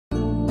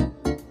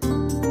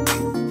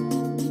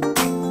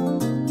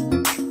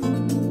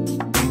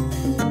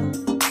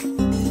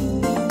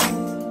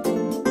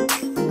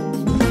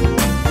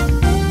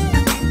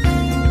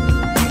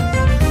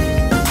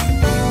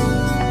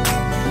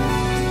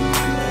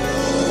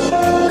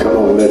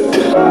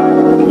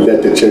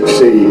let the church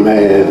say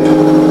amen.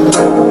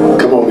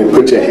 Come on and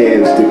put your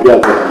hands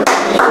together.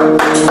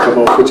 Come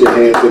on, put your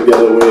hands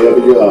together wherever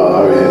you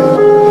are.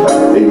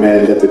 And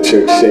amen. Let the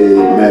church say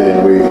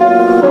amen.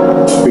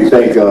 We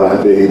thank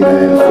God,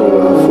 amen,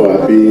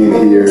 for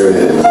being here,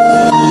 and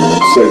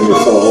certainly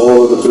for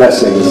all of the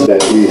blessings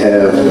that we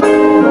have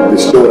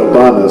bestowed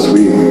upon us.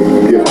 We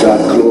give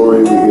God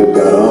glory, we give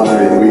God honor,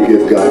 and we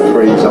give God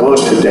praise on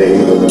today,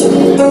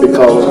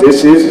 because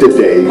this is the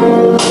day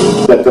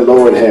that the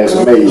Lord has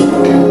made,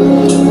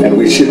 and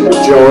we should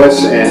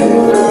rejoice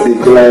and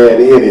be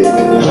glad in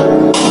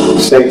it.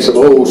 Saints of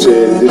old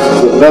said, this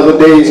is another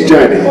day's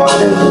journey,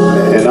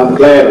 and I'm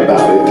glad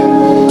about it.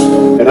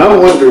 And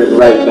I'm wondering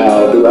right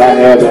now, do I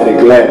have any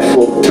glad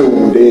folk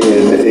tuned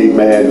in,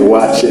 amen,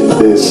 watching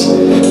this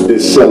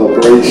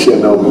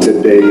celebration on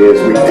today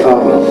as we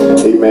come,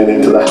 amen,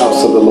 into the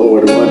house of the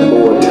Lord one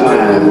more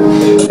time.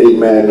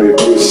 Amen. If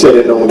you're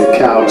sitting on the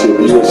couch,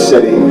 if you're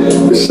sitting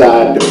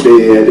beside the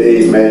bed,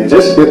 amen,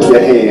 just lift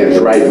your hands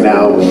right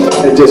now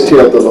and just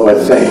tell the Lord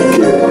thank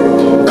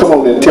you. Come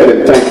on and tell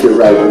him thank you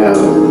right now.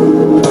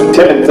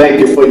 Tell him thank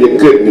you for your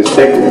goodness,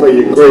 thank you for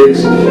your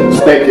grace,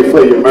 thank you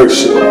for your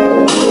mercy.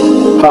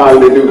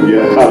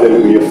 Hallelujah,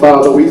 hallelujah.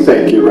 Father, we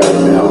thank you right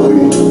now.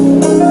 We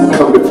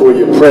come before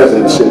your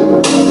presence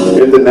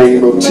in the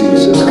name of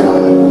Jesus,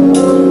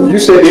 God. You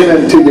said, enter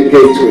into your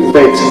gates with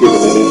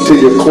thanksgiving and into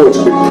your courts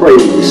with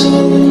praise.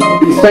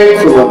 Be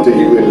thankful unto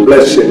you and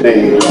bless your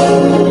name.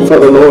 For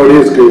the Lord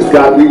is good.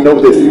 God, we know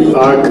that you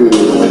are good.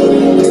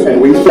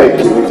 And we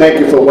thank you. We thank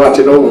you for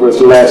watching over us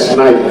last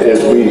night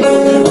as we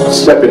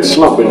slept and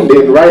slumbered. And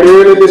then right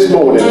early this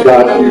morning,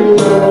 God, you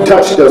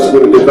touched us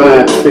with a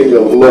divine finger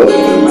of love.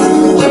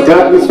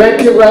 God, we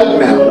thank you right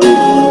now.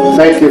 We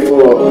thank you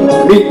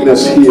for meeting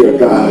us here,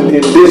 God,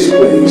 in this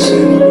place.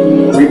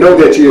 And we know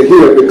that you're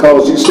here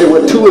because you said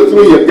when 2 or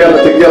 3 are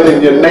gathered together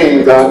in your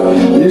name, God,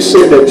 you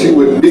said that you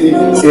would be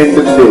in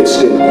the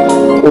midst. And,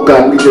 oh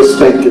God, we just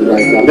thank you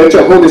right now. Let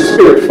your Holy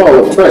Spirit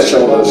fall afresh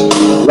on us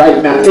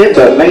right now in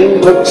the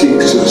name of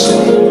Jesus.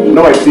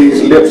 Anoint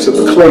these lips of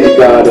clay,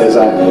 God, as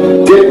I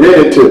get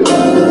ready to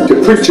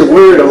preach your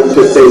word on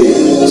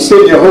today.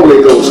 Send your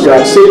Holy Ghost,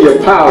 God. Send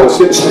your power,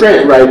 send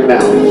strength right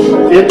now.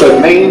 In the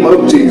name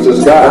of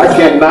Jesus, God, I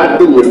cannot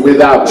do it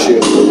without you.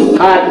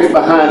 Hide me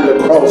behind the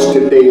cross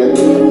today.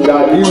 And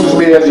God, use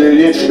me as your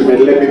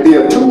instrument. Let me be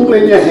a tool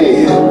in your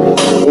hand.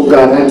 Oh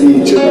God, I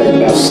need you right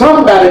now.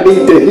 Somebody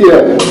need to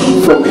hear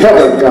from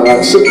heaven, God.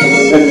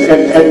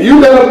 And you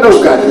let them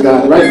know,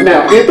 God, right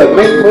now, in the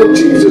name of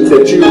Jesus,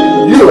 that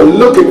you are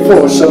looking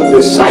for some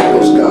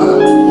disciples,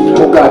 God.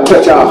 Oh God,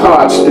 touch our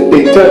hearts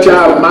today. Touch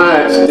our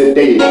minds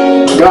today.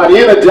 God,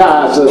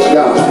 energize us,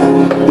 God,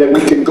 that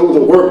we can go to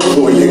work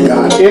for you,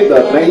 God. In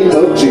the name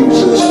of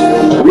Jesus.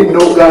 We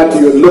know, God,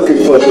 you're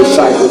looking for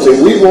disciples,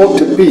 and we want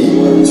to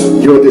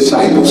be your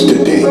disciples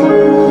today.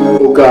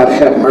 Oh God,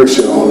 have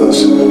mercy on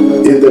us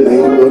in the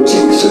name of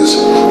Jesus.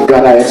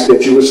 God, I ask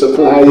that you would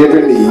supply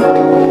every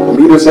need.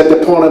 Meet us at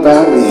the point of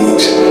our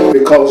needs,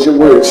 because your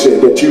word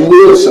said that you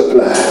will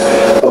supply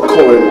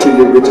according to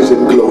your riches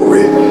and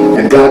glory.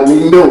 And God,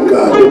 we know,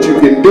 God, that you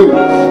can do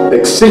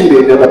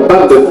exceeding and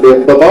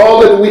abundantly above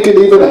all that we can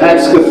even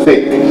ask or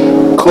think,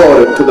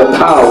 according to the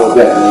power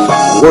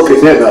that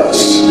worketh in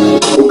us.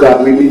 Oh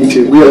God, we need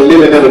you. We are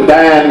living in a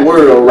dying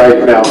world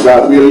right now,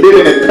 God. We are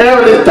living in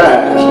perilous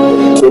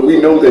times, but we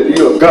know that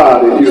you are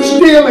God and you're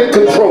still in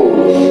control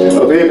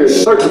of every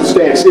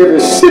circumstance, every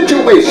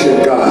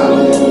situation,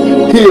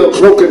 God. Heal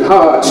broken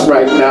hearts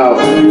right now.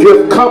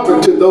 Give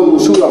comfort to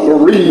those who are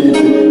bereaved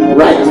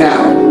right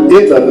now,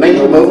 in the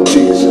name of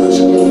Jesus.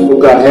 Oh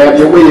God, have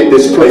your way in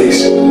this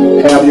place.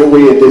 Have your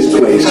way in this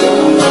place,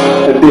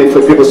 God. And then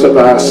forgive us of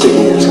our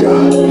sins,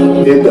 God.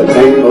 In the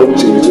name of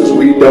Jesus.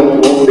 We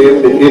don't want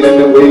them to get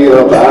in the way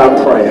of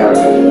our prayer,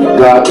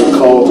 God,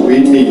 because we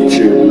need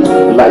you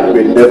like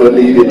we never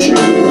needed you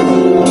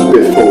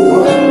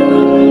before.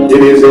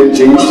 It is in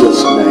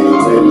Jesus'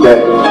 name, in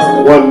that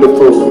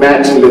wonderful,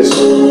 matchless,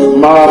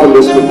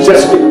 marvelous,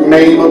 majestic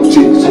name of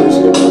Jesus,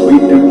 we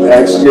do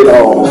ask it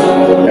all.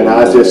 And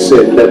I just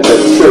said, let the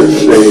church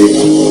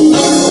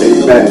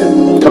say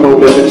amen. Come on,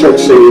 let the church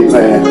say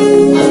amen.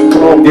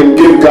 Come on,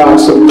 give God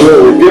some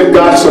glory. Give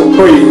God some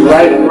praise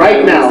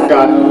right now,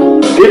 God.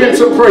 Give him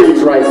some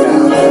praise right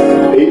now.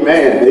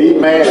 Amen,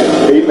 amen,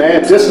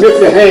 amen. Just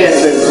lift your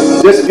hands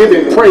and just give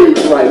him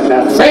praise right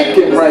now. Thank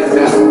him right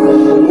now.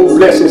 Oh,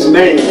 bless his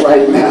name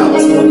right now.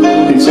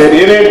 He said,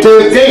 enter into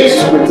his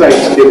gates with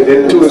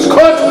thanksgiving, into his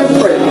courts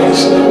with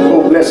praise.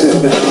 Oh, bless his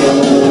name.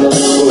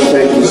 Oh,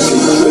 thank you,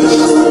 Jesus.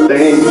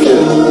 Thank you.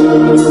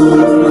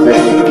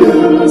 Thank you.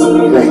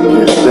 Thank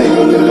you. Thank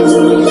you.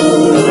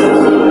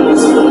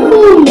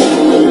 Woo.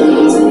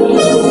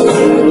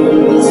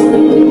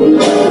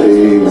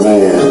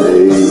 Amen.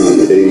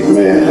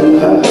 Amen.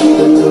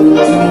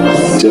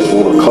 I just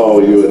want to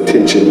call your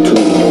attention to,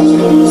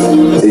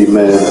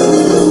 amen,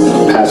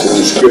 passage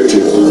of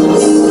scripture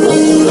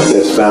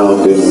that's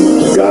found in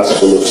the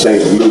Gospel of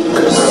St. Luke.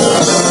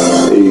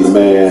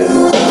 Amen.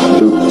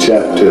 Luke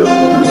chapter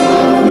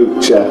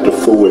chapter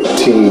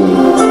 14.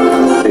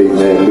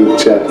 Amen. Luke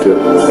chapter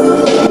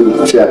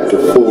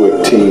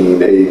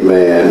 14.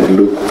 Amen.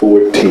 Luke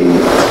 14.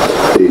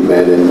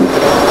 Amen. And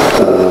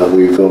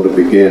we're going to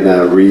begin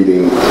our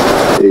reading,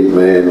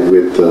 amen,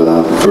 with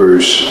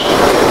verse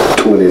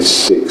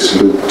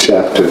 26. Luke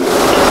chapter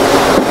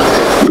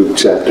 14. Luke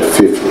chapter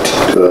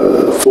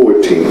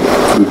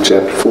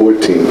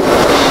 14.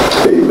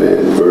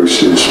 Amen.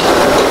 Verses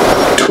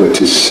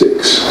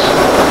 26.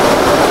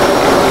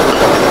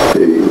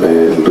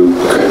 Amen. Luke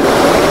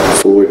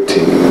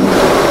 14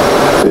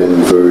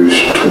 and verse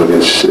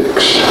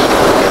 26.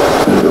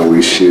 I know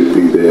we should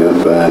be there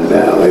by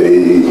now.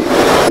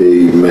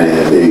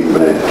 Amen.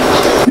 Amen.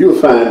 You'll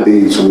find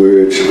these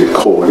words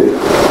recorded.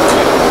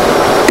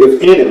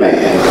 If any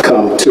man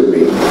come to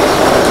me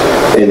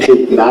and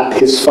hate not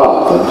his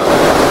father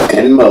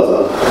and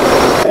mother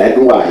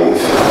and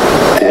wife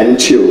and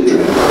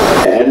children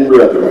and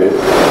brethren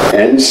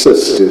and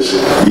sisters,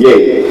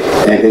 yea,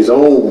 and his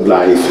own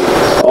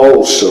life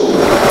also,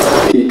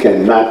 he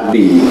cannot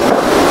be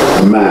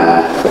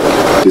my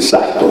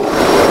disciple.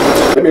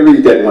 Let me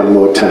read that one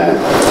more time.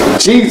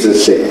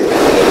 Jesus said,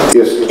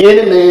 if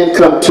any man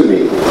come to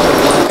me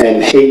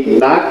and hate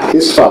not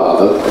his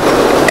father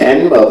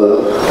and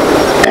mother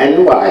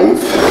and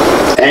wife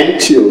and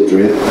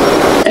children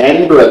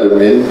and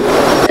brethren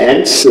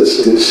and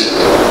sisters,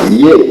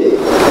 yea,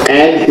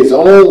 and his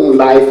own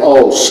life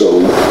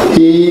also,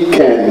 he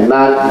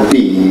cannot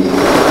be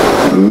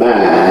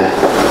my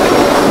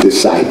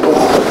disciple.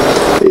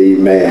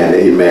 Amen.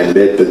 Amen.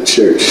 Let the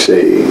church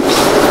say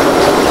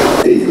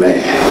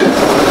amen.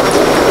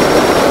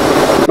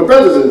 My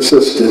brothers and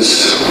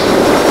sisters,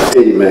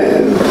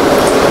 amen.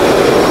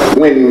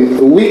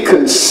 When we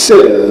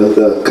consider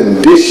the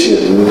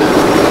condition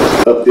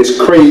of this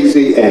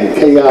crazy and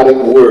chaotic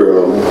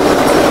world,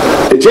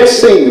 it just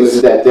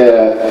seems that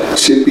there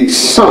should be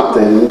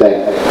something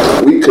that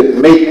we could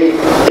make,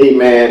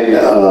 amen,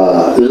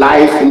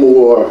 life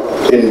more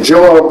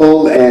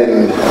enjoyable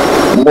and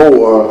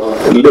more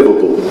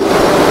livable.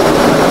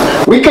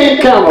 We can't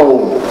count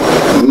on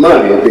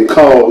money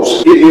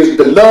because it is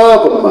the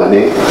love of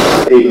money,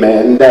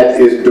 amen, that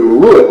is the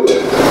root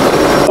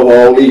of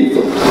all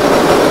evil.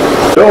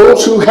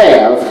 Those who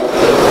have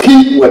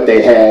keep what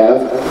they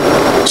have,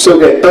 so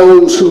that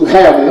those who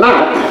have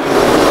not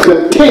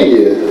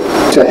continue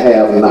to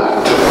have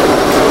not.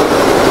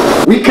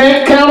 We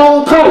can't count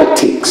on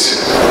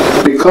politics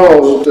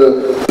because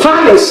the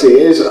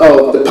policies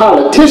of the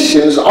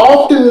politicians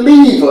often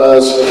leave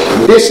us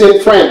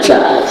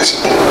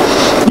disenfranchised.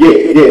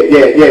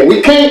 Yeah.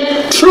 We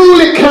can't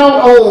truly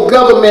count on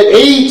government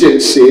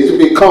agencies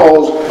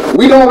because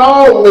we don't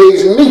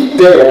always meet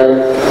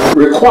their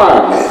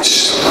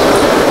requirements.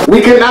 We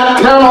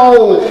cannot count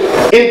on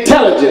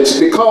intelligence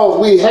because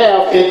we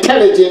have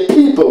intelligent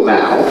people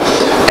now.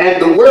 And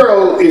the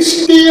world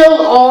is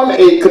still on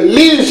a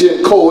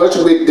collision course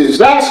with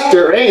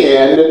disaster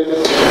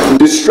and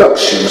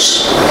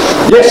destructions.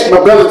 Yes, my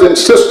brothers and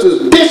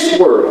sisters, this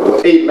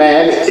world,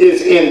 amen,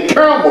 is in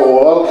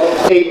turmoil,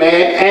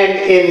 amen, and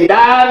in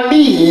dire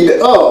need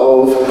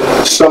of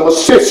some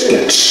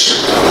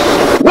assistance.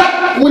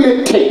 What will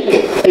it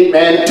take,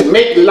 amen, to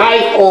make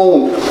life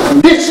on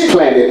this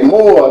planet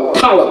more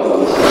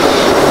tolerable?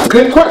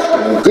 Good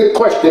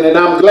question, and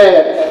I'm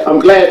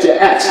glad you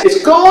asked.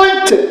 It's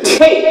going to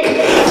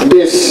take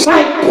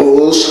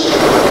disciples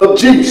of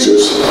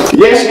Jesus.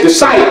 Yes,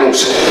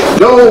 disciples,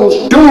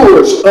 those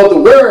doers of the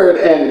word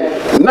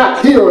and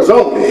not hearers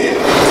only.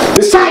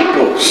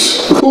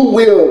 Disciples who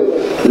will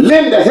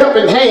lend a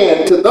helping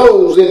hand to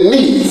those in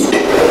need.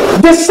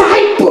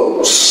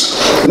 Disciples,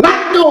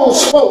 not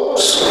those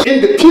folks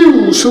in the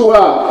pews who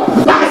are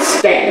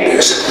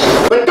bystanders,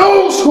 but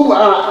those who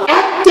are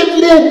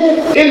actively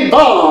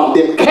involved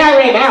in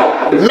carrying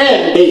out the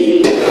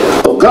mandate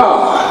of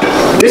God.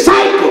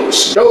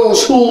 Disciples,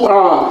 those who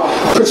are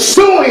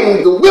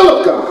pursuing the will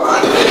of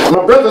God.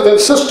 My brothers and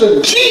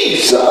sisters,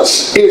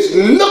 Jesus is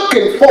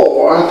looking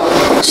for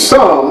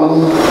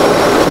some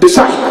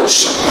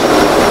disciples.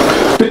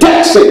 The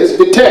text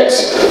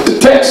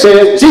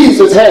says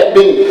Jesus had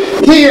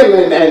been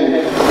healing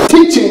and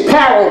teaching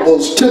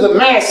parables to the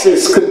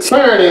masses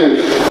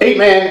concerning,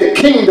 amen, the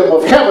kingdom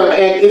of heaven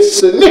and its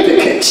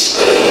significance.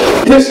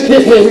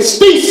 His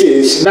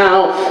thesis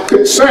now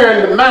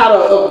concerned the matter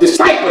of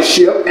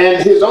discipleship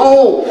and his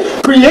own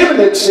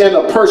preeminence in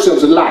a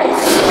person's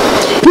life.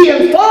 He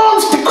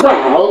informs the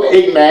crowd,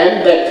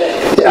 amen,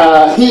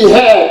 that he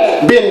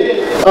had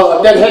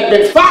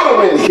been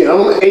following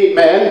him,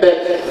 amen,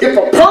 that if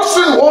a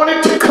person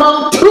wanted to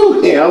come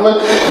to him,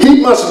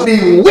 he must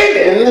be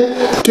willing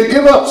to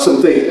give up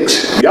some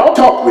things. Y'all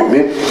talk with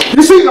me.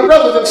 You see, my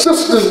brothers and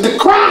sisters, the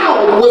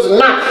crowd was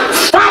not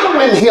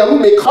following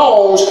him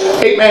because,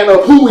 amen,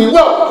 of who he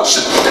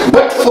was,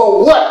 but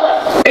for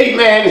what,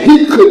 amen,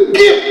 he could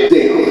give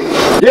them.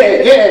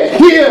 Yeah,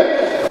 here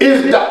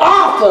is the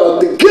author,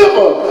 the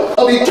giver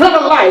of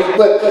eternal life,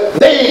 but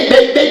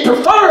they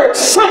preferred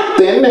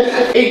something,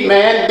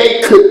 amen,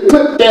 they could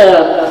put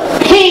their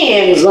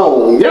hands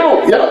on.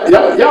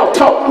 Y'all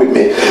talk with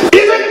me.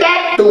 Isn't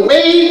that the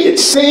way it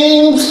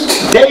seems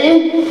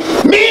today.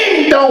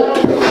 Men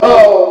don't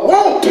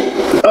want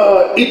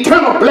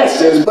eternal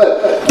blessings,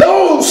 but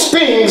those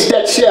things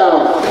that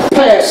shall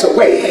pass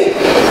away.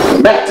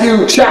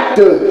 Matthew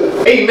chapter,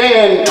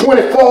 amen,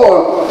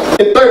 24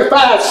 and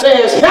 35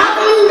 says,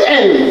 heaven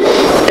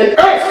and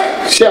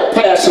earth shall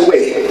pass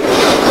away.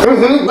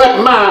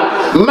 But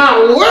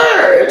my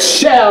words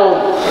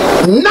shall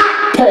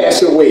not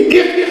pass away.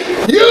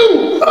 If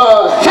you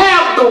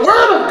have the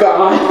word of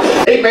God,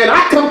 amen,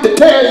 I come to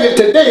tell you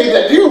today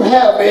that you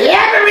have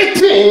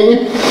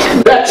everything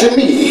that you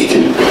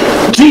need.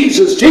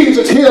 Jesus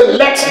here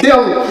lets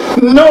them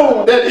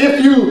know that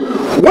if you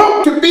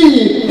want to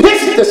be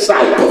his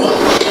disciple,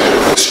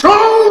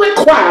 strong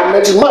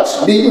requirements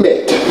must be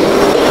met.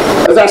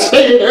 As I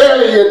stated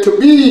earlier, to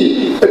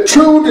be a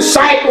true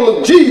disciple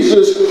of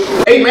Jesus,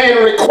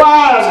 amen,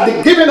 requires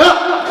the giving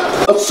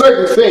up of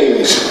certain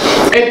things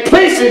and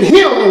placing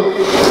him,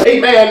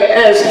 amen,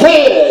 as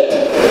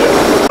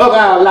head of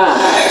our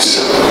lives.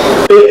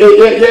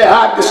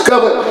 I've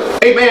discovered,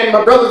 amen,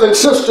 my brothers and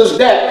sisters,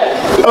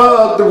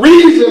 that the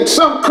reason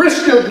some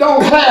Christians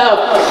don't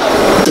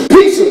have the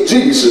peace of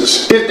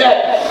Jesus is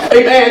that,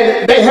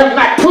 amen, they have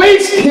not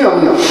placed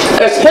him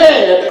as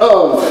head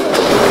of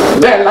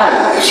their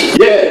lives.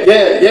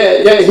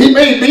 He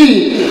may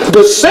be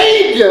the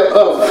Savior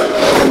of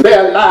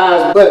their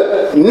lives,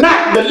 but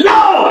not the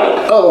Lord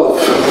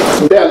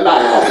of their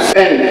lives.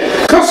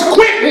 And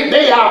consequently,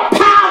 they are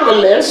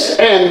powerless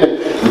and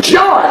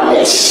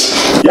joyless.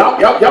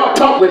 Y'all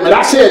talk with me.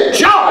 I said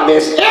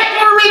joyless.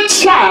 Every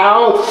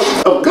child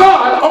of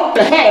God ought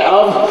to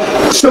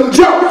have some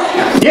joy.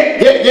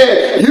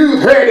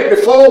 You've heard it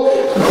before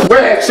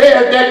where it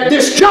says that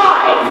this joy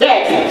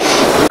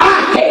that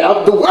I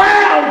have, the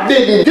world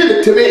didn't give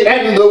it to me,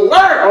 and the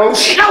world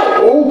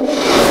sure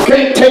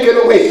can't take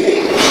it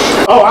away.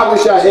 Oh, I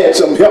wish I had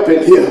some help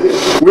in here.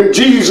 When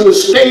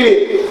Jesus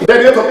stated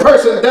that if a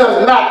person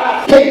does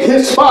not hate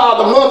his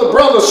father, mother,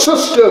 brother,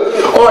 sister,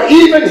 or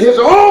even his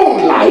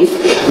own life,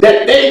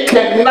 that they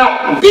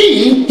cannot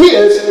be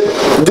his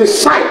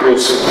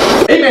disciples.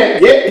 Amen.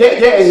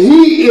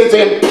 He is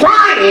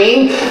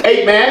implying,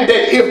 amen,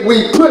 that if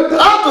we put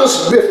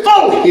others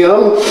before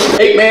him,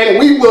 amen,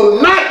 we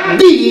will not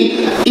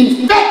be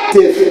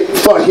effective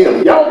for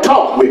him. Y'all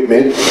talk with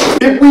me.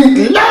 If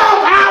we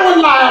love our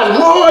lives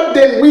more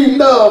than we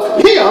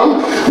love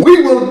him,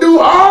 we will do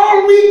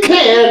all we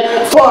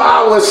can for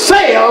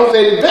ourselves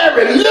and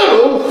very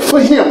little for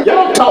him.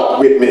 Y'all talk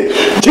with me.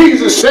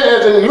 Jesus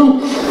says in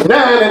Luke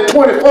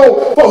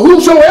 9:24, for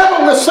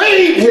whosoever will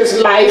save his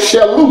life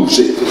shall lose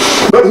it.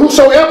 But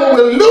whosoever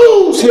will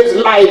lose his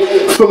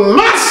life for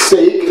my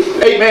sake,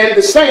 amen,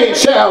 the same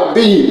shall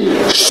be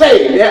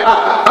saved.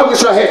 I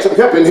wish I had some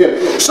help in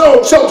here.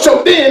 So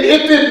then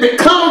if it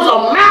becomes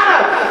a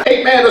matter,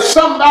 amen, of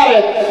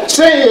somebody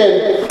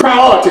saying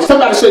priority,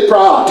 somebody say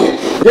priority.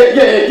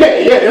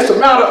 It's a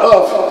matter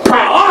of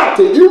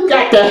priority. You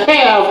got to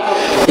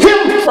have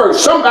him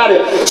first. Somebody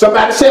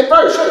said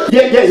first.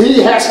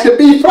 He has to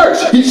be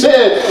first. He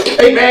said,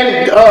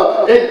 amen,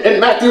 in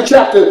Matthew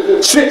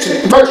chapter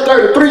 6, verse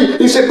 33,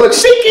 he said, but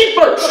seek ye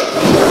first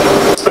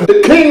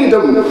the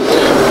kingdom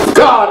of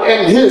God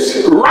and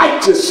his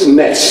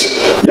righteousness.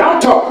 Y'all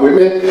talk with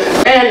me.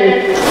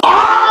 And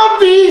all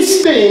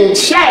these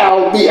things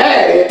shall be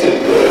added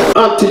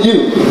unto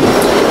you.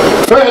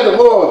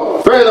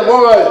 Furthermore,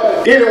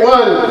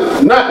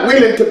 anyone not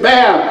willing to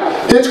bear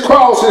his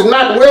cross is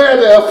not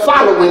worthy of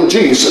following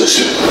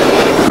Jesus.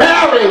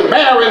 Bearing,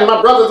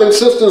 my brothers and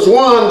sisters,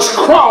 one's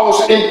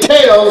cross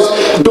entails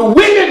the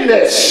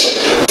willingness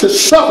to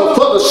suffer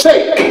for the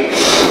sake,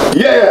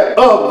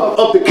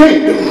 of the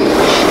kingdom.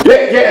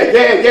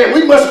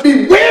 We must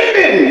be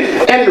willing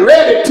and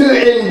ready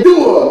to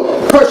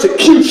endure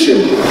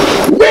persecution,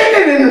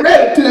 willing and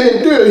ready to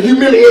endure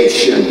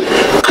humiliation,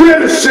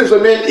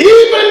 criticism, and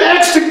even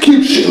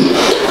execution.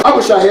 I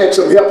wish I had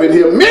some help in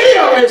here. Many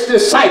of his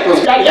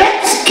disciples got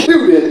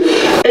executed,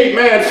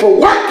 amen, for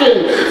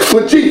working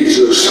for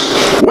Jesus.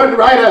 One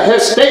writer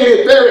has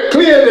stated very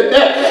clearly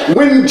that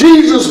when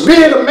Jesus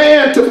bid a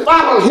man to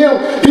follow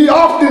him, he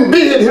often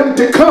bid him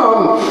to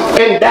come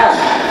and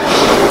die.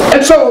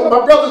 And so,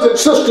 my brothers and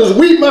sisters,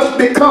 we must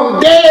become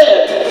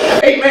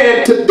dead,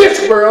 amen, to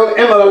this world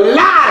and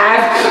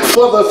alive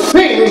for the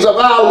things of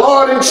our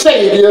Lord and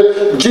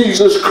Savior,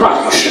 Jesus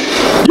Christ.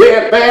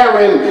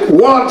 Bearing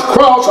one's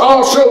cross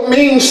also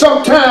means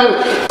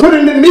sometimes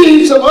putting the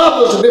needs of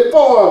others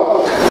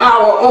before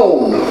our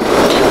own.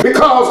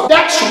 Because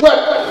that's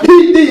what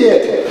he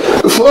did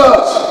for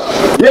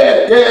us.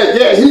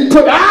 He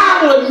put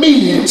our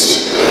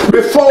needs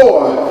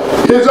before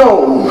his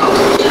own.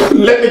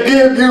 Let me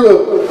give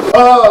you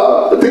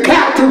the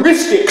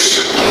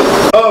characteristics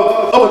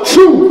of a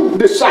true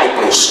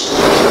disciples.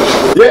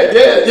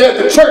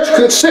 The church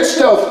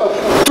consists of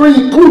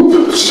three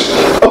groups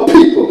of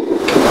people: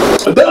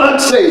 the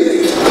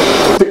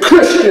unsaved, the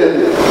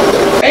Christian,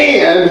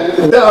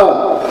 and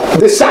the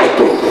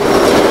disciple.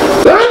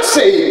 The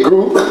unsaved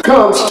group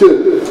comes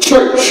to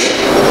church.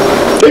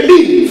 They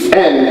leave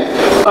and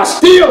are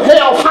still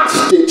held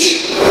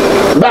hostage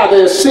by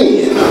their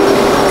sin.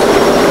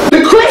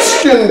 The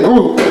Christian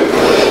group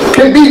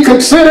can be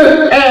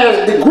considered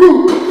as the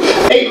group,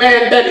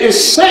 amen, that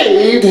is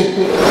saved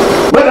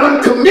but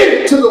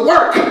uncommitted to the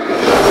work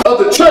of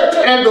the church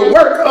and the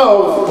work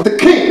of the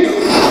kingdom.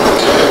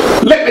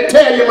 Let me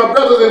tell you, my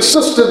brothers and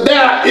sisters,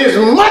 there is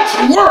much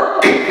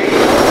work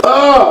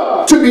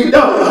to be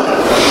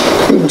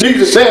done.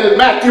 Jesus said in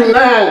Matthew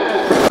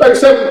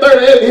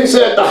 9:37-38, he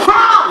said, the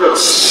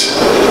harvest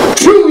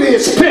truly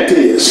is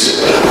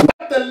plenteous,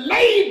 but the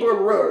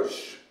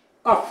laborers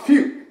are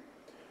few.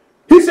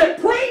 He said,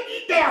 pray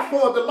ye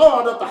therefore the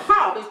Lord of the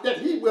harvest that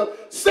he will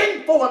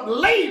send forth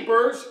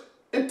laborers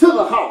into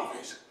the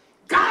harvest.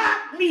 God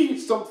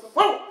needs some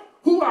folk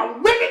who are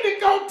willing to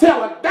go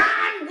tell a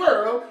dying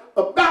world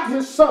about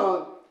his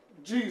son,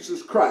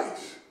 Jesus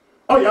Christ.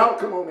 Oh, y'all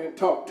come on and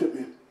talk to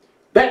me.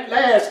 That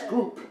last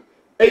group,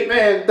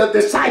 amen, the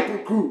disciple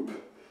group,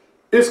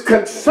 is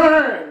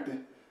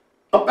concerned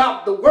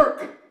about the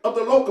work of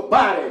the local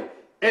body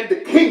and the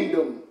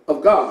kingdom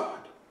of God.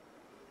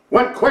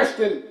 One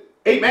question,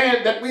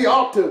 amen, that we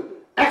ought to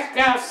ask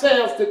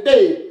ourselves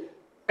today,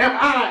 am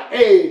I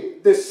a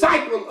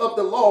disciple of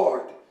the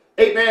Lord,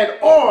 amen,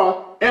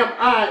 or am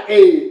I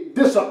a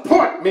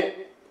disappointment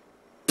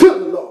to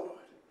the Lord?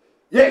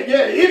 Yeah,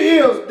 it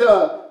is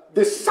the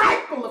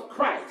disciple of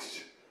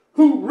Christ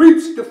who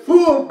reaps the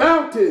full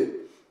bounty,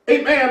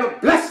 amen,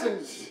 of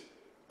blessings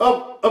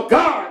of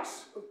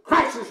God's, of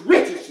Christ's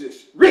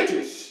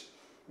riches.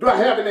 Do I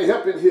have any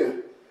help in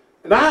here?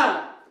 And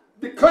I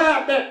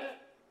declare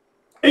that,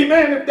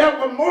 amen, if there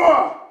were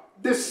more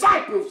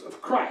disciples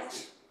of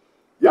Christ,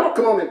 y'all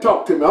come on and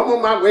talk to me. I'm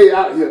on my way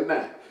out here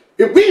now.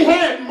 If we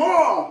had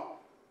more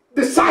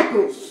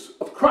disciples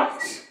of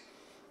Christ,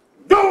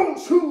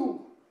 those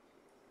who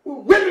were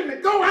willing to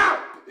go out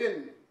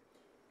and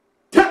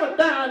tell a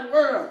dying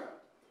world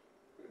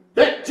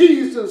that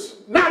Jesus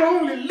not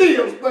only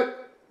lives,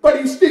 but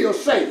he still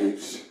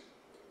saves,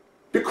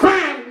 the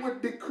crime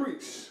would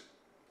decrease.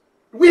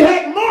 We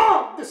had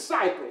more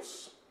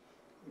disciples,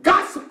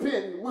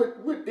 gossiping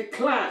would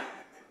decline.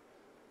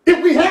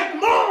 If we had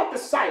more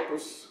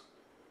disciples,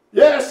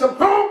 some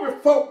hungry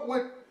folk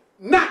would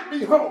not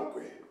be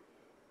hungry.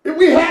 If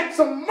we had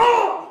some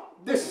more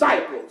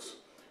disciples,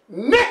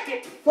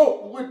 naked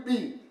folk would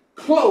be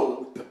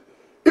clothed.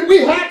 If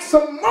we had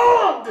some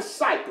more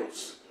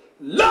disciples,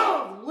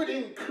 love would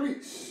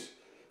increase.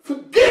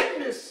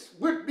 Forgiveness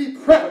would be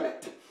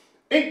prevalent.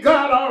 Ain't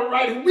God all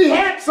right? If we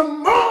had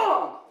some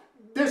more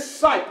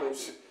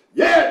disciples,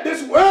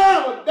 this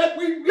world that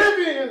we live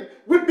in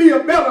would be a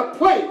better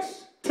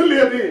place to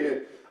live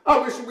in. I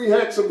wish we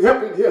had some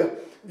help in here.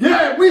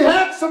 Yeah, we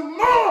had some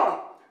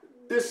more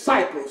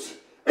disciples.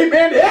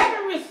 Amen.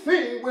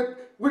 Everything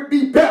would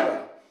be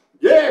better.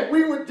 Yeah,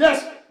 we would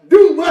just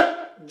do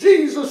what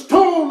Jesus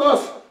told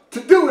us to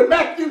do in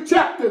Matthew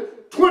chapter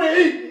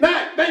 28,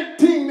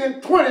 19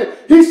 and 20.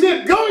 He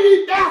said, go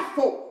ye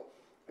therefore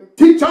and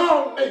teach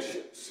all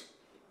nations,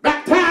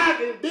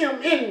 baptizing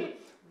them in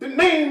the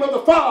name of the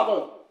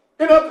Father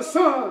and of the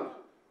Son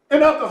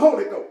and of the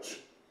Holy Ghost.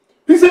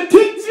 He said,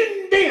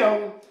 teaching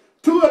them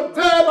to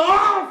observe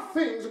all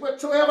things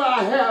whatsoever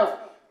I have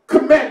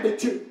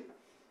commanded you.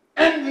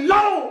 And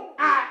lo,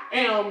 I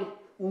am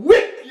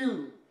with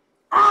you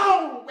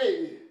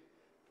always,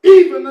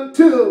 even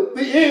until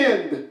the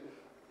end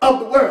of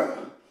the world.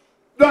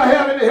 Do I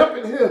have any help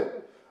in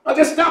here? I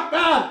just stopped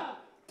by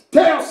to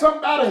tell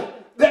somebody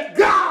that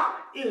God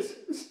is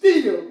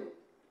still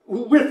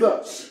with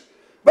us.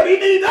 But he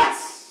needs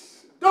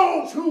us,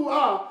 those who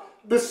are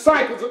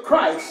disciples of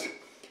Christ,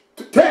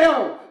 to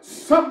tell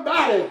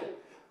somebody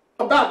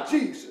about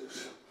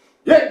Jesus.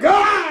 Yeah,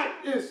 God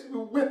is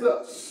with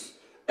us.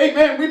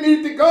 Amen. We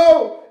need to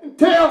go and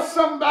tell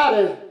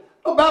somebody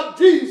about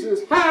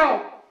Jesus,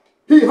 how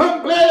he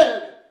hung,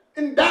 bled,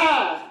 and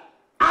died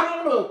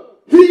out on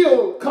a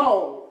hill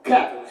called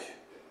Calvary.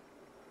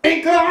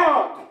 Ain't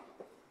God?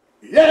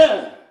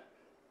 Yeah.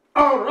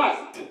 All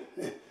right.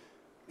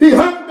 He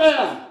hung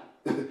there.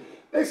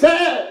 They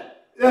said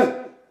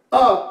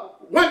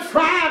one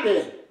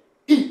Friday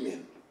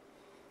evening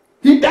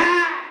he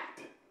died,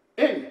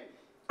 and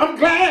I'm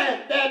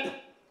glad that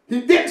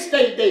he didn't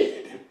stay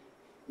dead.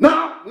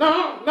 No.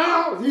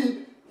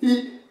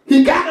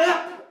 He got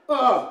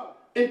up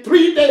in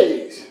 3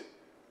 days.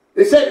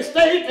 They said he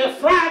stayed there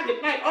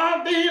Friday night,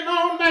 all day and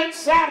all night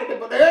Saturday,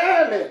 but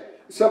early,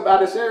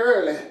 somebody said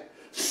early,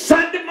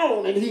 Sunday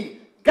morning he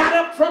got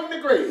up from the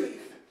grave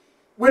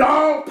with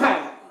all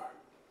power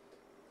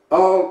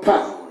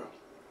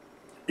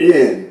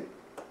in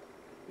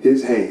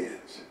his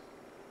hands.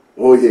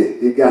 Oh yeah,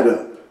 he got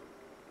up.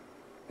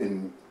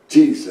 And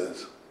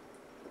Jesus,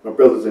 my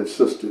brothers and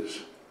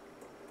sisters,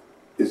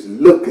 is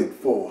looking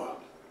for,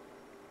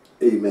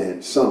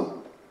 amen,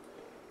 some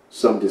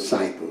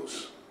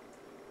disciples.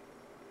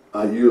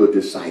 Are you a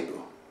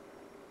disciple?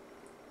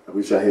 I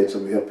wish I had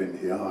some help in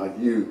here. Are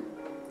you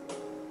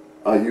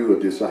a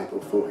disciple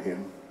for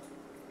him?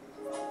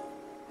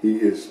 He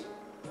is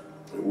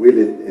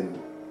willing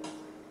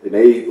and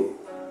able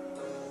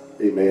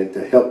amen,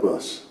 to help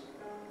us,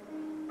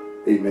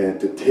 amen,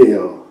 to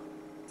tell,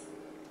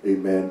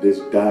 amen, this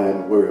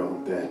dying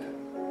world that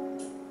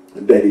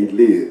he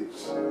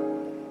lives,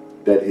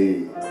 that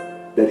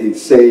he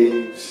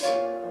saves,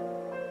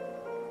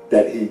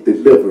 that he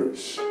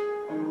delivers.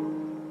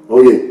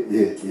 Oh yeah,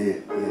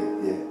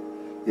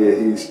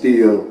 he's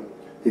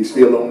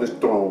still on his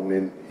throne,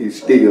 and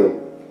he's still,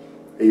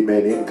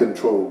 amen, in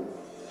control.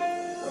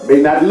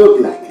 May not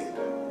look like it,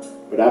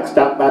 but I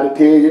stopped by to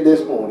tell you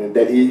this morning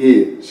that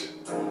he is.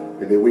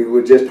 And that we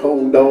will just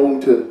hold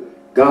on to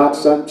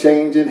God's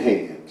unchanging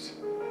hands.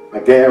 I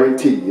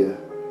guarantee you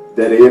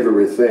that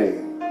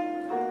everything,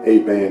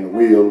 amen,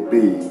 will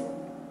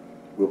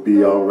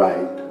be all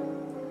right.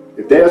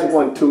 If there's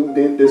one tuned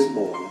in this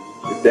morning,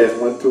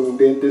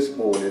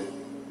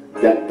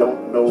 that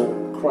don't know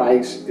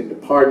Christ in the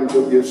pardons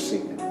of your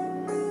sin,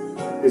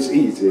 it's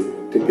easy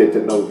to get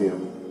to know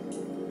him.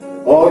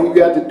 All you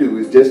got to do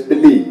is just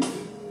believe,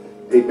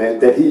 amen,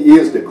 that he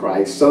is the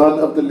Christ, Son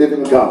of the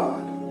living God.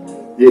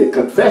 Yeah,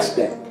 confess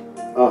that.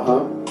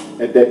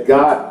 And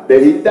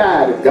that he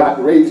died and God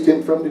raised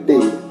him from the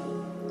dead.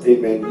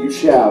 Amen. You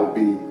shall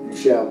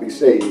be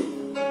saved.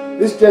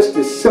 It's just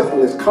as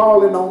simple as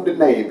calling on the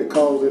name,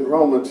 because in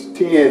Romans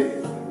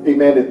 10,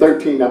 amen, and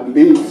 13, I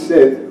believe, it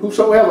said,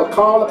 whosoever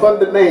call upon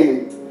the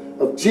name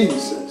of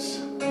Jesus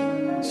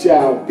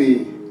shall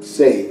be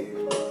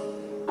saved.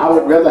 I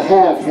would rather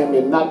have him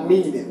and not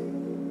need him,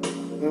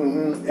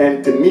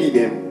 and to need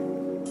him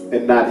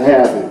and not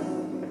have him.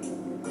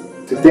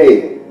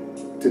 Today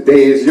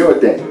is your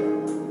day.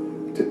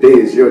 Today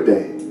is your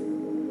day.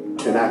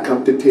 And I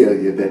come to tell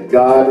you that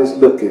God is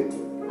looking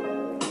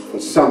for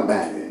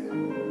somebody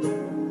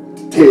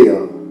to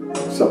tell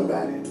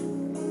somebody,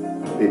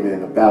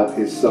 amen, about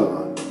his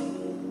son,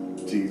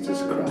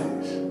 Jesus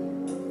Christ.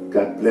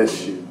 God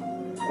bless you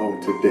on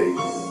today.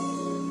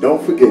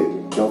 Don't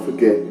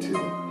forget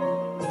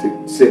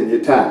to send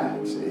your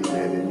tithes,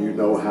 amen, and you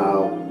know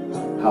how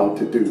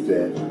to do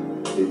that,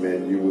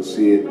 amen. You will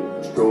see it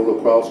stroll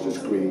across the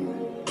screen,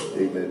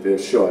 amen, very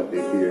shortly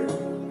here,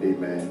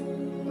 amen.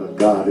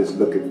 God is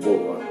looking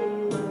for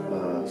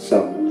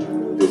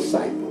some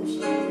disciples.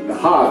 The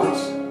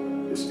harvest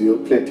is still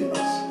plenteous,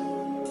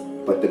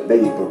 but the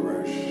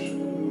laborers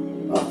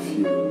are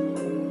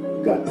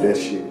few. God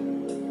bless you,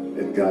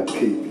 and God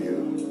keep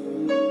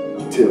you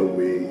until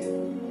we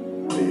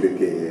meet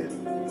again.